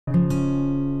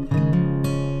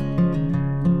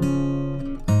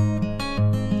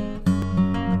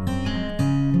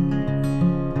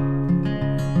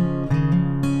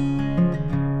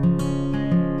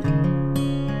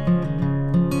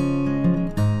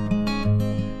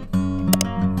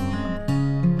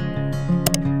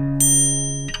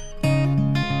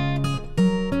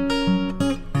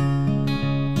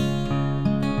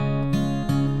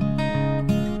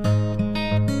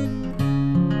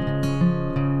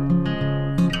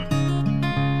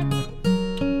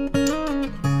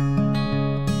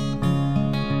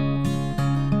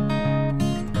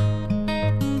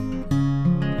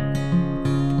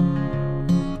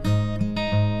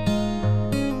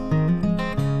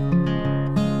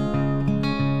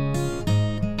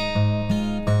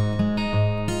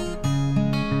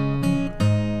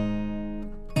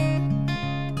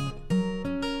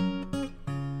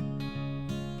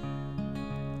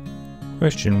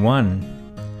Question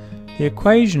 1. The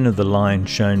equation of the line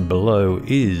shown below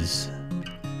is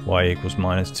y equals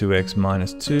minus 2x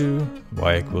minus 2,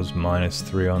 y equals minus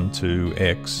 3 on 2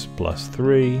 x plus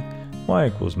 3, y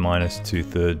equals minus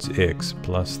 2/3 x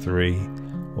plus 3,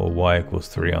 or y equals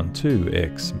 3 on 2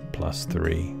 x plus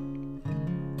 3.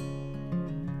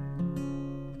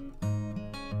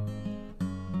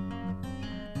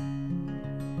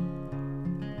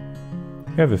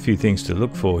 We have a few things to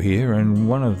look for here, and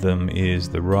one of them is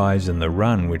the rise and the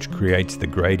run, which creates the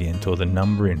gradient or the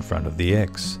number in front of the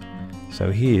x.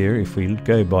 So here, if we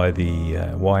go by the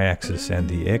y-axis and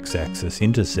the x-axis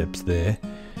intercepts there,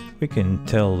 we can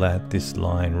tell that this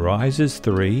line rises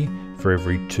 3 for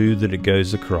every 2 that it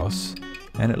goes across,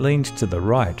 and it leans to the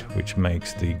right, which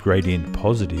makes the gradient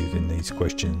positive in these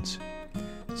questions.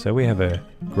 So we have a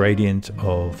gradient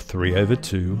of 3 over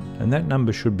 2, and that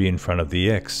number should be in front of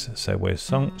the x. So we're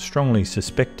strongly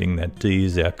suspecting that D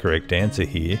is our correct answer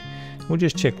here. We'll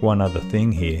just check one other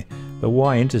thing here. The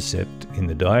y-intercept in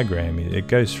the diagram, it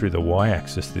goes through the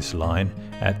y-axis, this line,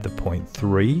 at the point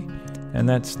 3, and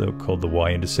that's called the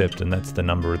y-intercept, and that's the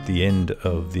number at the end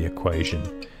of the equation.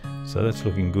 So that's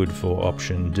looking good for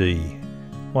option D.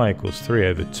 Y equals 3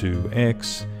 over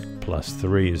 2x plus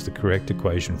 3 is the correct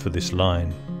equation for this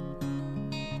line.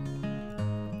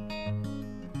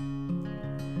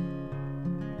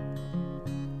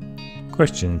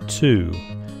 Question 2.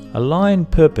 A line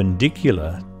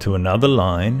perpendicular to another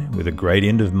line with a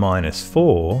gradient of minus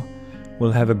 4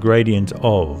 will have a gradient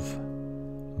of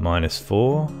minus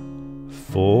 4,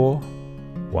 4,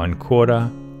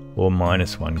 1/4, or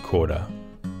minus 1/4.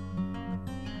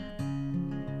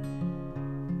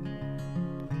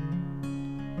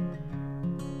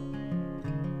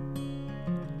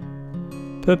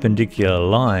 Perpendicular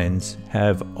lines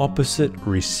have opposite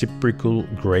reciprocal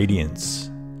gradients.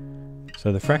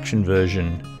 So the fraction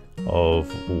version of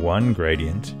one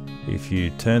gradient, if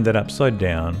you turn that upside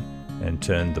down and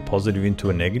turn the positive into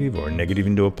a negative or a negative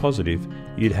into a positive,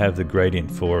 you'd have the gradient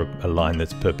for a line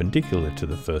that's perpendicular to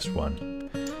the first one.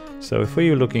 So if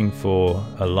we were looking for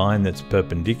a line that's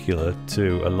perpendicular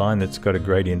to a line that's got a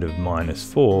gradient of minus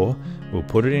 4, we'll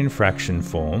put it in fraction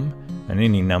form, and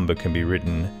any number can be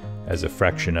written as a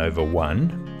fraction over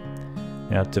 1.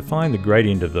 Now to find the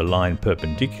gradient of the line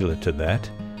perpendicular to that,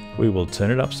 we will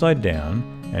turn it upside down,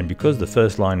 and because the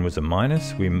first line was a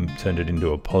minus, we turned it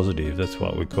into a positive. That's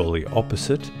what we call the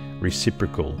opposite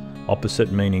reciprocal.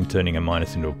 Opposite meaning turning a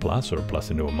minus into a plus or a plus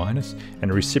into a minus,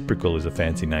 and a reciprocal is a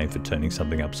fancy name for turning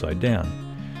something upside down.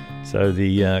 So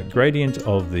the gradient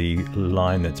of the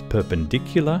line that's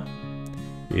perpendicular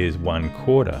is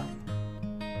 1/4.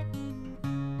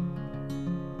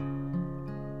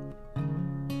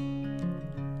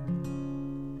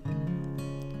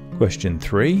 Question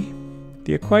 3.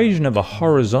 The equation of a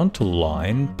horizontal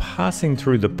line passing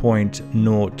through the point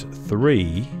 0,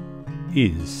 3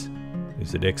 is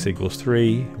it x equals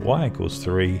 3, y equals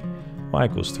 3, y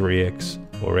equals 3x,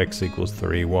 or x equals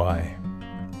 3y?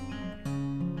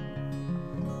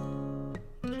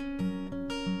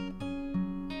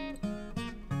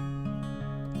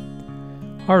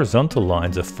 Horizontal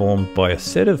lines are formed by a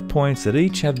set of points that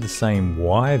each have the same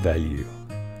y value.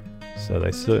 So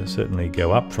they certainly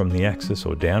go up from the axis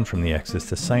or down from the axis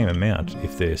the same amount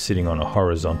if they're sitting on a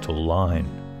horizontal line.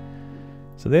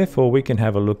 So therefore we can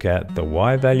have a look at the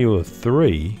y value of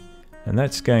 3, and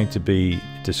that's going to be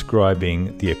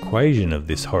describing the equation of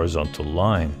this horizontal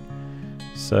line.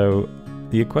 So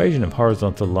the equation of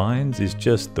horizontal lines is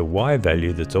just the y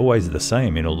value that's always the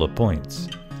same in all the points.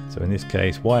 So in this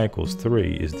case, y equals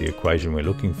 3 is the equation we're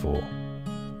looking for.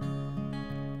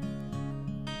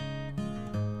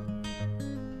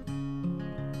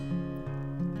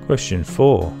 Question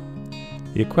 4.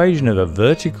 The equation of a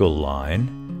vertical line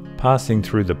passing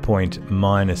through the point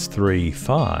minus 3,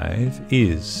 5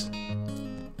 is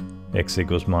x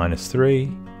equals minus 3,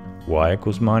 y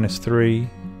equals minus 3,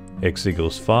 x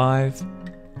equals 5,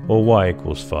 or y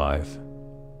equals 5.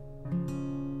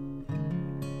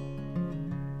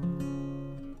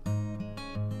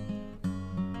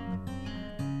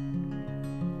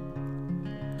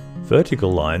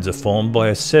 Vertical lines are formed by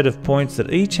a set of points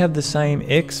that each have the same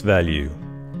x value.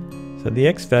 So the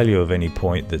x value of any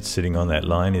point that's sitting on that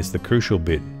line is the crucial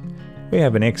bit. We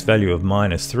have an x value of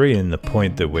minus 3 in the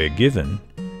point that we're given,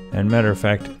 and matter of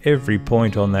fact, every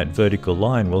point on that vertical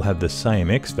line will have the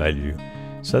same x value.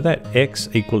 So that x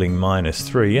equaling minus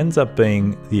 3 ends up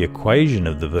being the equation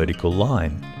of the vertical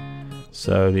line.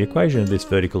 So the equation of this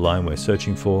vertical line we're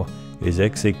searching for is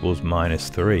x equals minus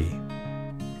 3.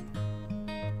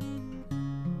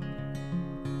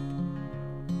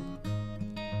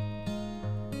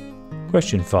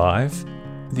 Question 5.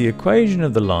 The equation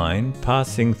of the line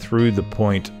passing through the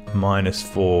point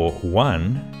 -4,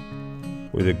 1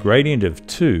 with a gradient of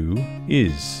 2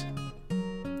 is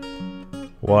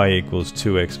y equals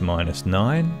 2x minus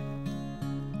 9,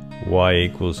 y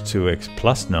equals 2x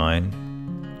plus 9,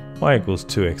 y equals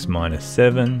 2x minus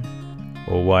 7,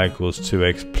 or y equals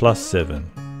 2x plus 7.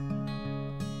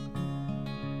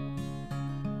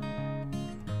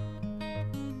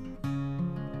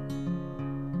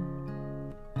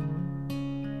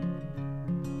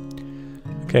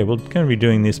 Okay, we're going to be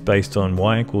doing this based on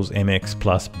y equals mx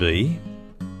plus b,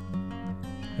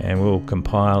 and we'll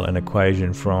compile an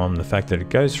equation from the fact that it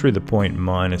goes through the point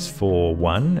 -4,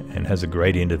 1 and has a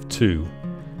gradient of 2.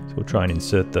 So we'll try and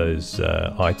insert those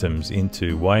items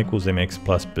into y equals mx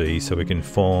plus b so we can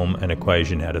form an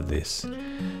equation out of this.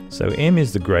 So m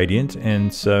is the gradient,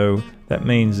 and so that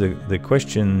means the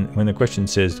question, when the question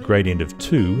says gradient of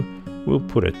 2, we'll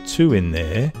put a 2 in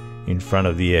there in front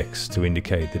of the x to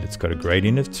indicate that it's got a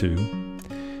gradient of 2.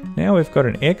 Now we've got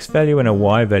an x value and a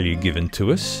y value given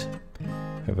to us.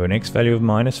 We have an x value of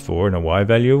 -4 and a y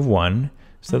value of 1.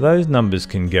 So those numbers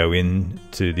can go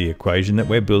into the equation that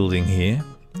we're building here.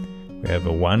 We have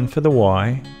a 1 for the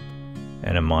y,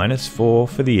 and a -4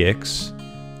 for the x,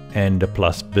 and a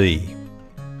plus b.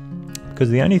 Because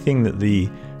the only thing that the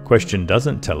question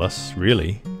doesn't tell us,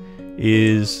 really,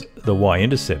 is the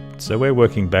y-intercept. So we're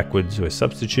working backwards, we're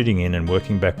substituting in and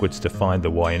working backwards to find the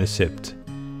y-intercept.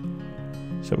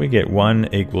 So we get 1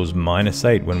 equals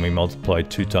 -8 when we multiply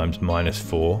 2 times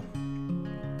 -4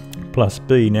 plus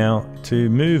b. Now to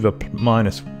move a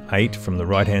 -8 from the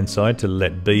right hand side to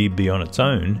let b be on its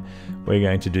own, we're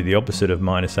going to do the opposite of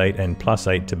 -8 and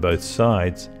 +8 to both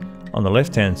sides. On the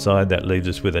left hand side that leaves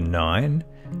us with a 9,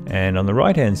 and on the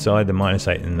right hand side the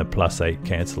 -8 and the +8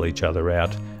 cancel each other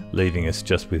out, leaving us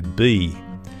just with b.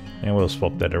 Now we'll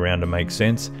swap that around to make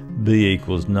sense. b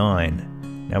equals 9.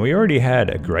 Now we already had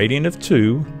a gradient of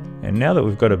 2, and now that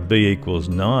we've got a b equals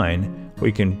 9, we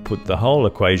can put the whole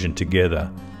equation together.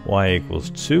 Y equals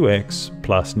 2x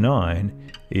plus 9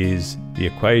 is the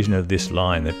equation of this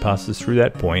line that passes through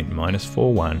that point,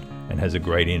 -4, 1, and has a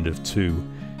gradient of 2.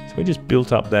 So we just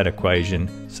built up that equation,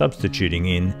 substituting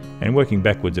in and working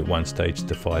backwards at one stage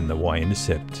to find the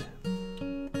y-intercept.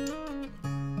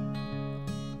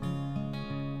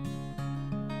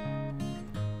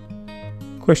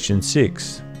 Question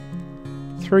 6.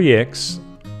 3x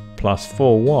plus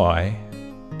 4y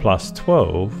plus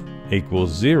 12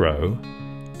 equals 0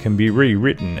 can be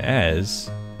rewritten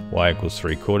as y equals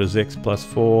 3/4 x plus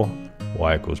 4,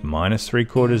 y equals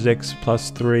 -3/4 x plus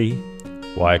 3,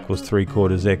 y equals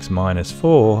 3/4 x minus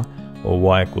 4, or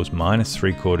y equals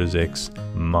 -3/4 x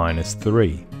minus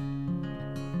 3.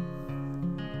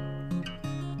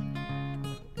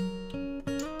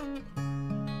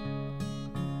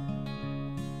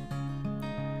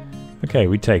 Okay,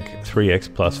 we take 3x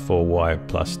plus 4y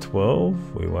plus 12.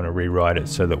 We want to rewrite it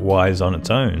so that y is on its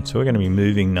own. So we're going to be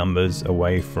moving numbers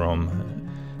away from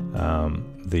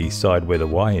the side where the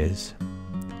y is.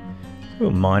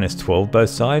 We'll -12 both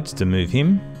sides to move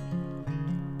him.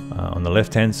 On the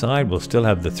left hand side we'll still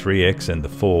have the 3x and the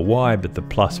 4y, but the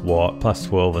plus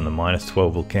 12 and the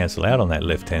 -12 will cancel out on that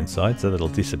left hand side, so that'll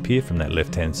disappear from that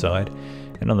left hand side.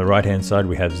 And on the right hand side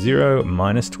we have 0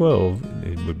 minus 12,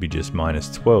 it would be just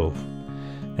 -12.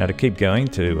 Now to keep going,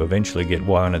 to eventually get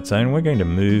y on its own, we're going to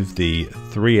move the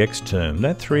 3x term.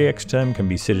 That 3x term can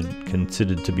be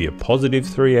considered to be a positive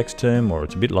 3x term, or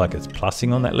it's a bit like it's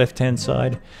plussing on that left hand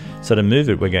side. So to move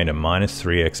it we're going to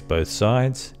 -3x both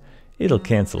sides. It'll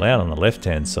cancel out on the left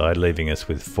hand side, leaving us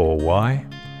with 4y.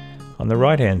 On the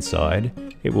right hand side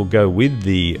it will go with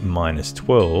the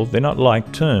 -12. They're not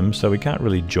like terms, so we can't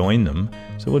really join them.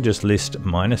 So we'll just list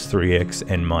 -3x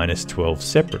and -12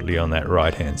 separately on that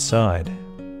right hand side.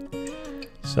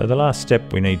 So the last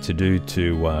step we need to do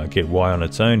to get y on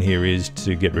its own here is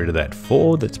to get rid of that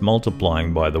 4 that's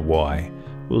multiplying by the y.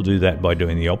 We'll do that by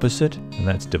doing the opposite, and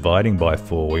that's dividing by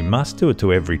 4. We must do it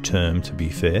to every term to be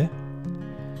fair.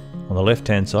 On the left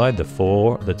hand side, the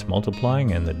 4 that's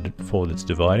multiplying and the 4 that's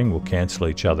dividing will cancel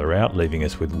each other out, leaving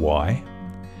us with y.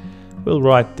 We'll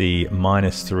write the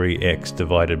 -3x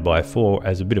divided by 4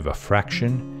 as a bit of a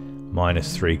fraction.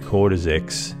 -3/4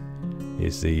 x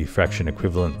is the fraction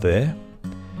equivalent there.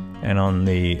 And on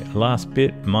the last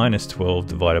bit, -12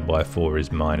 divided by 4 is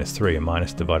 -3. A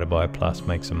minus divided by a plus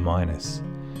makes a minus.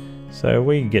 So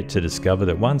we get to discover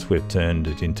that once we've turned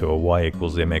it into a y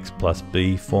equals mx plus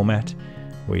b format,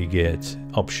 we get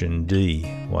option D,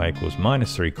 y equals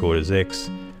 -3/4 x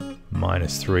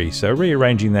minus 3. So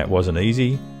rearranging that wasn't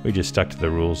easy. We just stuck to the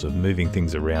rules of moving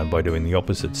things around by doing the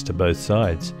opposites to both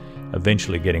sides.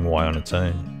 eventually getting y on its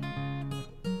own.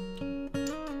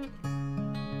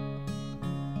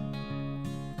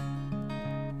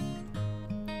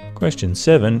 Question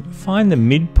 7. Find the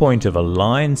midpoint of a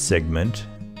line segment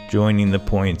joining the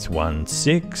points 1,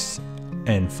 6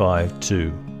 and 5,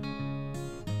 2.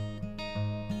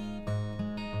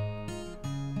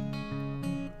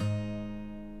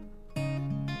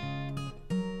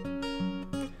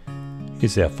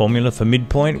 Here's our formula for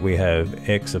midpoint. We have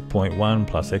x of point 1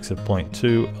 plus x of point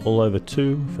 2 all over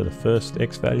 2 for the first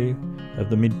x value of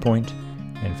the midpoint,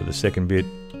 and for the second bit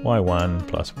y1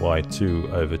 plus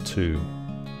y2 over 2.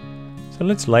 So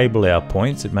let's label our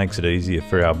points. It makes it easier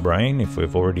for our brain if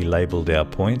we've already labeled our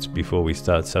points before we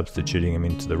start substituting them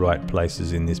into the right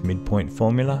places in this midpoint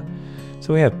formula.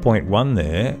 So we have point 1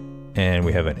 there, and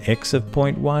we have an x of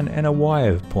point 1 and a y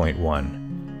of point 1.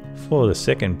 For the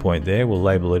second point there, we'll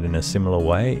label it in a similar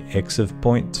way, x of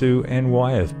point 2 and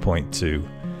y of point 2.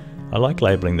 I like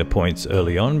labeling the points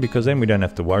early on because then we don't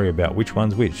have to worry about which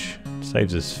one's which. It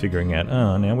saves us figuring out,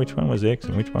 oh, now which one was x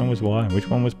and which one was y and which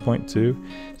one was point 2.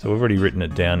 So we've already written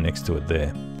it down next to it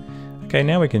there. Okay,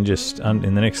 now we can just,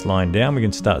 in the next line down, we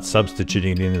can start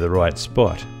substituting it into the right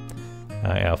spot.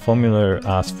 Our formula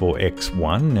asks for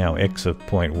x1. Now x of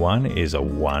point 1 is a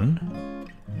 1.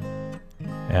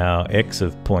 Our x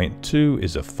of point 2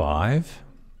 is a 5.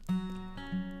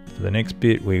 For the next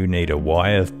bit we need a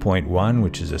y of point 1,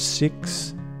 which is a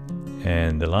 6.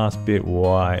 And the last bit,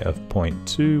 y of point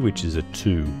 2, which is a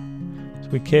 2. So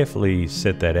we carefully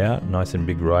set that out, nice and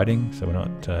big writing, so we're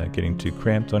not getting too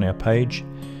cramped on our page.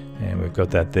 And we've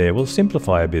got that there. We'll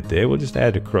simplify a bit there. We'll just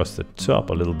add across the top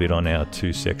a little bit on our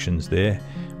two sections there.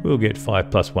 We'll get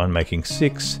 5 plus 1 making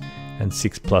 6, and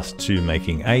 6 plus 2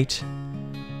 making 8.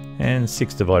 And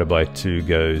 6 divided by 2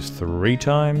 goes 3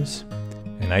 times,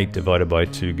 and 8 divided by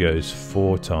 2 goes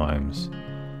 4 times.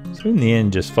 So in the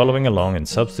end, just following along and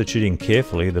substituting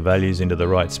carefully the values into the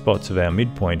right spots of our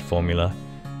midpoint formula,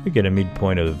 we get a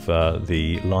midpoint of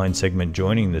the line segment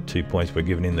joining the 2 points we're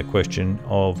given in the question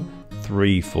of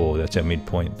 3, 4. That's our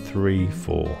midpoint, 3,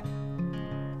 4.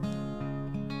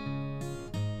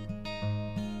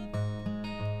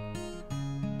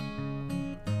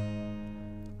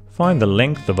 Find the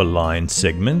length of a line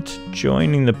segment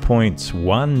joining the points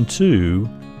 1, 2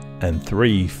 and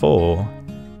 3, 4,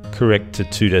 correct to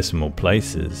 2 decimal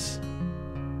places.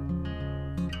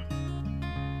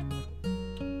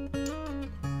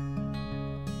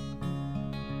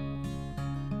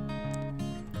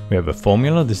 We have a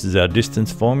formula. This is our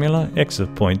distance formula. X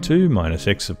of point 2 minus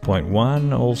x of point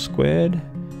 1 all squared,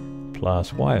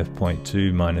 plus y of point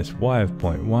 2 minus y of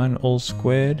point 1 all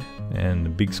squared, and the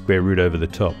big square root over the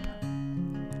top.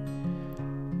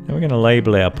 Now we're going to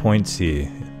label our points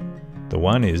here. The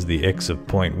 1 is the x of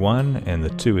point 1 and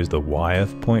the 2 is the y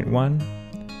of point 1.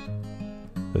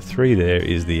 The 3 there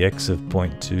is the x of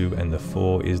point 2 and the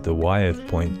 4 is the y of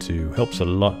point 2. Helps a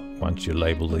lot once you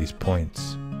label these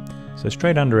points. So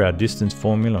straight under our distance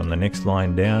formula on the next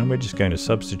line down, we're just going to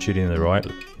substitute in the right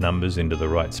numbers into the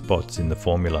right spots in the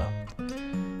formula.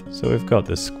 So we've got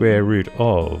the square root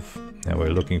of, now we're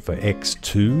looking for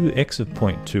x2. X of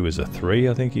point 2 is a 3,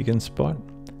 I think you can spot.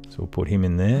 So we'll put him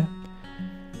in there.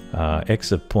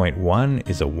 X of point 1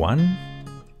 is a 1.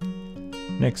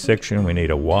 Next section we need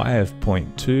a y of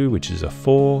point 2, which is a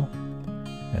 4,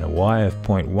 and a y of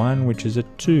point 1, which is a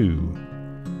 2.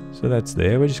 So that's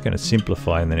there. We're just going to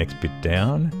simplify in the next bit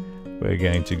down. We're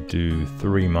going to do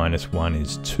 3 minus 1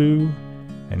 is 2,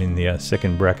 and in the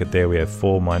second bracket there we have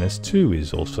 4 minus 2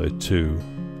 is also 2.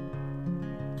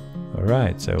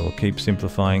 Alright, so we'll keep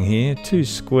simplifying here. 2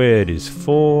 squared is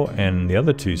 4, and the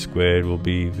other 2 squared will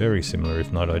be very similar,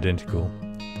 if not identical.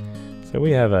 So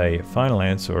we have a final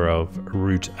answer of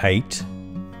root 8,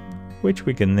 which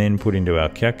we can then put into our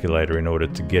calculator in order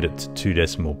to get it to 2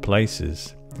 decimal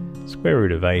places. Square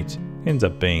root of 8 ends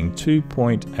up being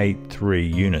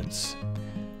 2.83 units,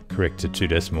 correct to 2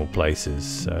 decimal places.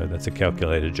 So that's a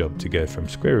calculator job to go from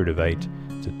square root of 8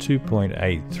 to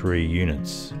 2.83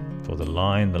 units for the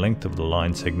line, the length of the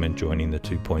line segment joining the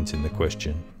 2 points in the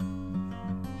question.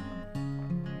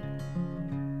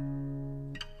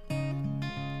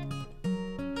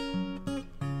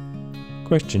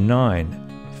 Question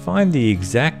 9. Find the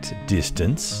exact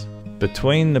distance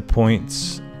between the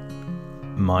points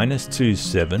 -2,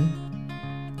 7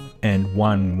 and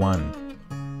 1, 1.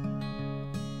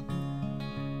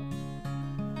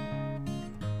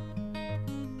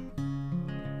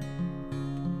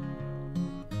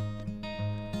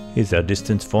 Here's our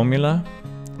distance formula.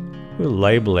 We'll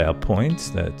label our points.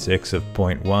 That's x of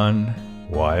point 1,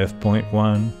 y of point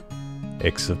 1,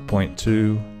 x of point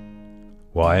 2,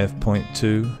 y of point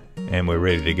 2, and we're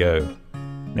ready to go.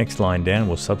 Next line down,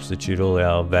 we'll substitute all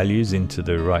our values into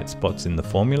the right spots in the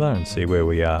formula and see where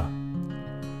we are.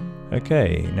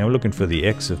 Okay, now we're looking for the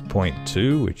x of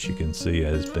 0.2, which you can see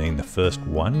as being the first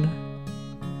one.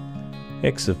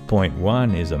 X of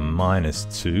 0.1 is a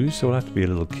 -2, so we'll have to be a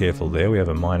little careful there. We have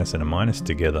a minus and a minus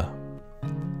together.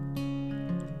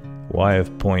 Y of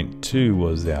 0.2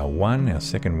 was our 1, our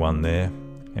second one there.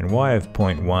 And y of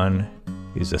 0.1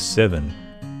 is a 7.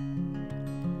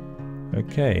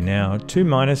 Okay, now two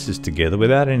minuses together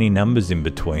without any numbers in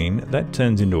between, that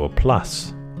turns into a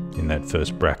plus in that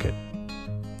first bracket.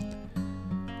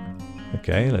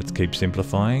 Okay, let's keep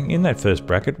simplifying. In that first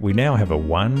bracket, we now have a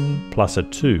 1 plus a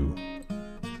 2.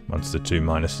 Once the two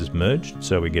minuses merged,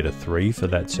 so we get a 3 for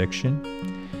that section.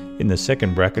 In the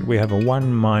second bracket, we have a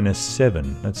 1 minus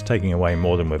 7. That's taking away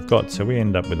more than we've got, so we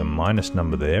end up with a minus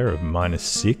number there of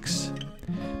 -6.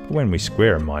 But when we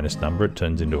square a minus number, it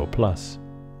turns into a plus.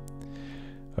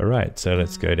 Alright, so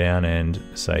let's go down and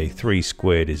say 3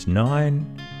 squared is 9.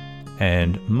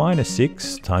 And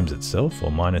 -6 times itself,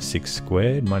 or -6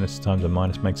 squared, minus times a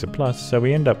minus makes a plus, so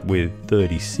we end up with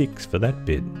 36 for that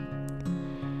bit.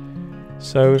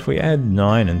 So if we add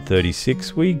 9 and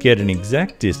 36, we get an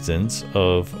exact distance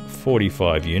of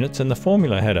 45 units, and the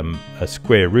formula had a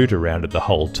square root around it the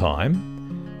whole time.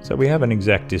 So we have an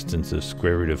exact distance of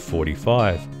square root of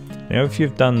 45. Now if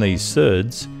you've done these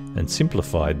surds and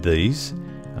simplified these,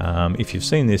 if you've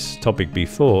seen this topic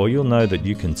before, you'll know that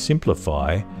you can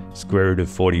simplify square root of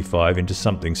 45 into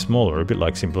something smaller, a bit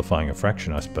like simplifying a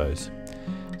fraction, I suppose.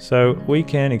 So we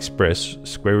can express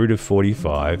square root of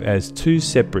 45 as two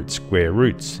separate square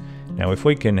roots. Now if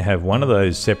we can have one of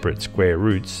those separate square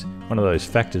roots, one of those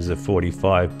factors of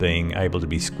 45 being able to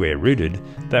be square rooted,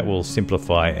 that will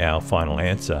simplify our final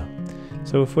answer.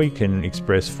 So if we can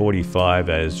express 45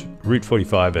 as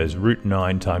root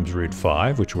 9 times root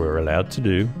 5, which we're allowed to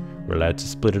do, we're allowed to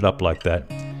split it up like that,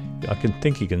 I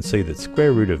think you can see that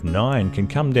square root of 9 can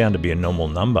come down to be a normal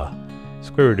number.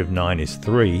 Square root of 9 is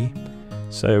 3,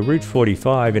 so root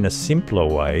 45 in a simpler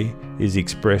way is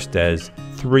expressed as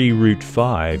 3 root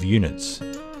 5 units.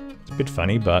 It's a bit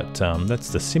funny, but that's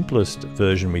the simplest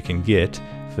version we can get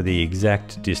for the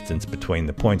exact distance between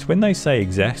the points. When they say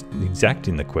exact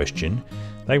in the question,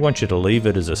 they want you to leave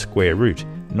it as a square root,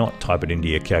 not type it into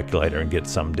your calculator and get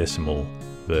some decimal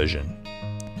version.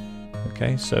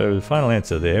 Okay, so the final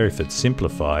answer there, if it's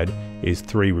simplified, is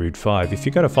 3 root 5. If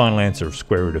you've got a final answer of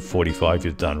square root of 45,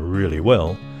 you've done really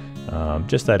well.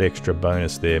 Just that extra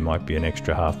bonus there might be an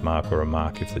extra half mark or a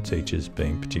mark if the teacher's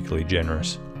being particularly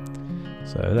generous.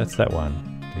 So that's that one,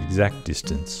 the exact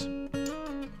distance.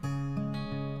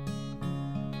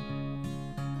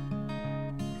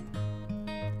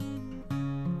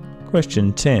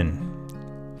 Question 10.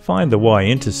 Find the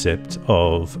y-intercept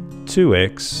of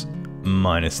 2x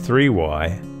minus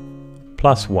 3y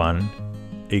plus 1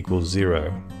 equals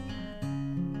 0.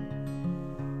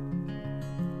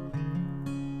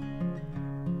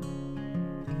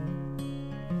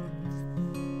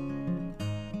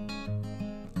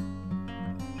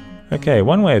 Okay,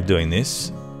 one way of doing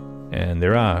this, and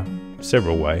there are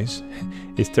several ways,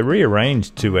 is to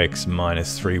rearrange 2x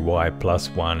minus 3y plus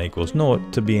 1 equals 0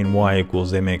 to be in y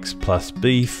equals mx plus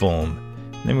b form.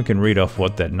 And then we can read off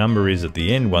what that number is at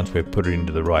the end once we've put it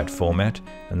into the right format,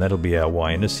 and that'll be our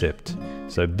y-intercept.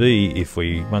 So b,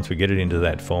 once we get it into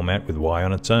that format with y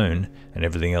on its own and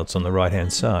everything else on the right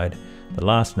hand side, the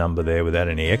last number there without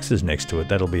any x's next to it,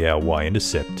 that'll be our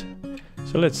y-intercept.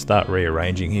 So let's start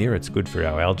rearranging here. It's good for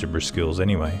our algebra skills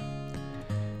anyway.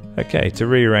 Okay, to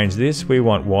rearrange this, we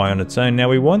want y on its own. Now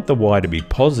we want the y to be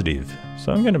positive.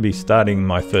 So I'm going to be starting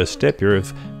my first step here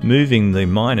of moving the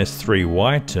minus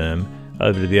 3y term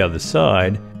over to the other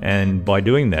side, and by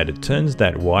doing that it turns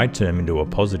that y term into a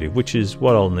positive, which is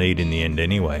what I'll need in the end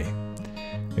anyway.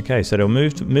 Okay, so to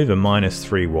move a minus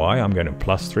 3y, I'm going to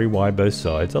plus 3y both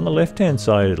sides. On the left hand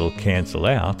side it'll cancel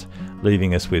out,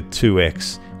 leaving us with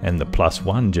 2x and the plus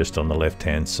 1 just on the left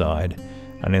hand side.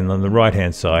 And then on the right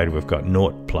hand side we've got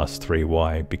 0 plus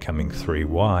 3y becoming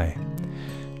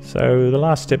 3y. So the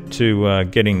last step to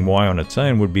getting y on its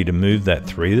own would be to move that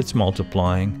 3 that's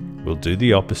multiplying. We'll do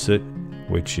the opposite,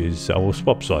 which is, we'll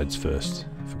swap sides first.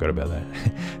 I forgot about that.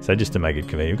 So just to make it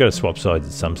convenient, we've got to swap sides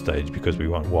at some stage because we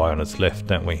want y on its left,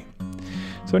 don't we?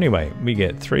 So anyway, we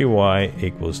get 3y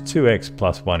equals 2x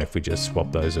plus 1 if we just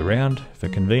swap those around for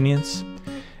convenience.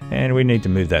 And we need to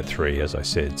move that 3, as I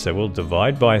said. So we'll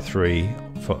divide by 3.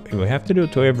 We have to do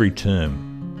it to every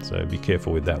term, so be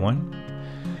careful with that one.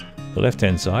 The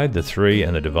left-hand side, the 3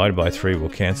 and the divide by 3 will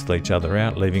cancel each other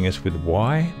out, leaving us with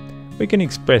y. we can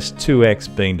express 2x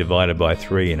being divided by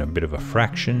 3 in a bit of a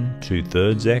fraction,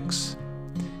 2/3 x.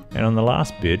 And on the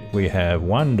last bit, we have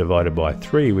 1 divided by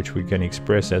 3, which we can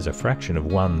express as a fraction of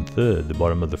 1/3. The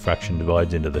bottom of the fraction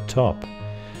divides into the top.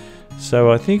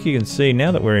 So I think you can see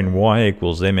now that we're in y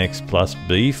equals mx plus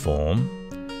b form,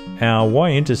 our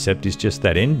y-intercept is just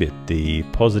that end bit, the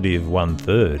positive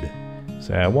 1/3.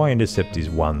 So our y-intercept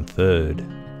is 1/3.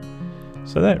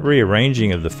 So that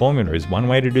rearranging of the formula is one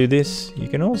way to do this. You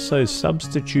can also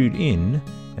substitute in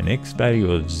an x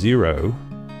value of 0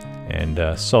 and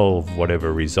solve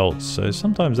whatever results. So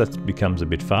sometimes that becomes a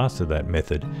bit faster, that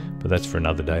method, but that's for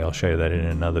another day. I'll show you that in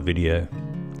another video.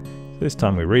 So this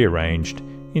time we rearranged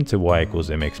into y equals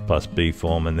mx plus b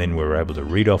form, and then we're able to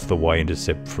read off the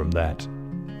y-intercept from that.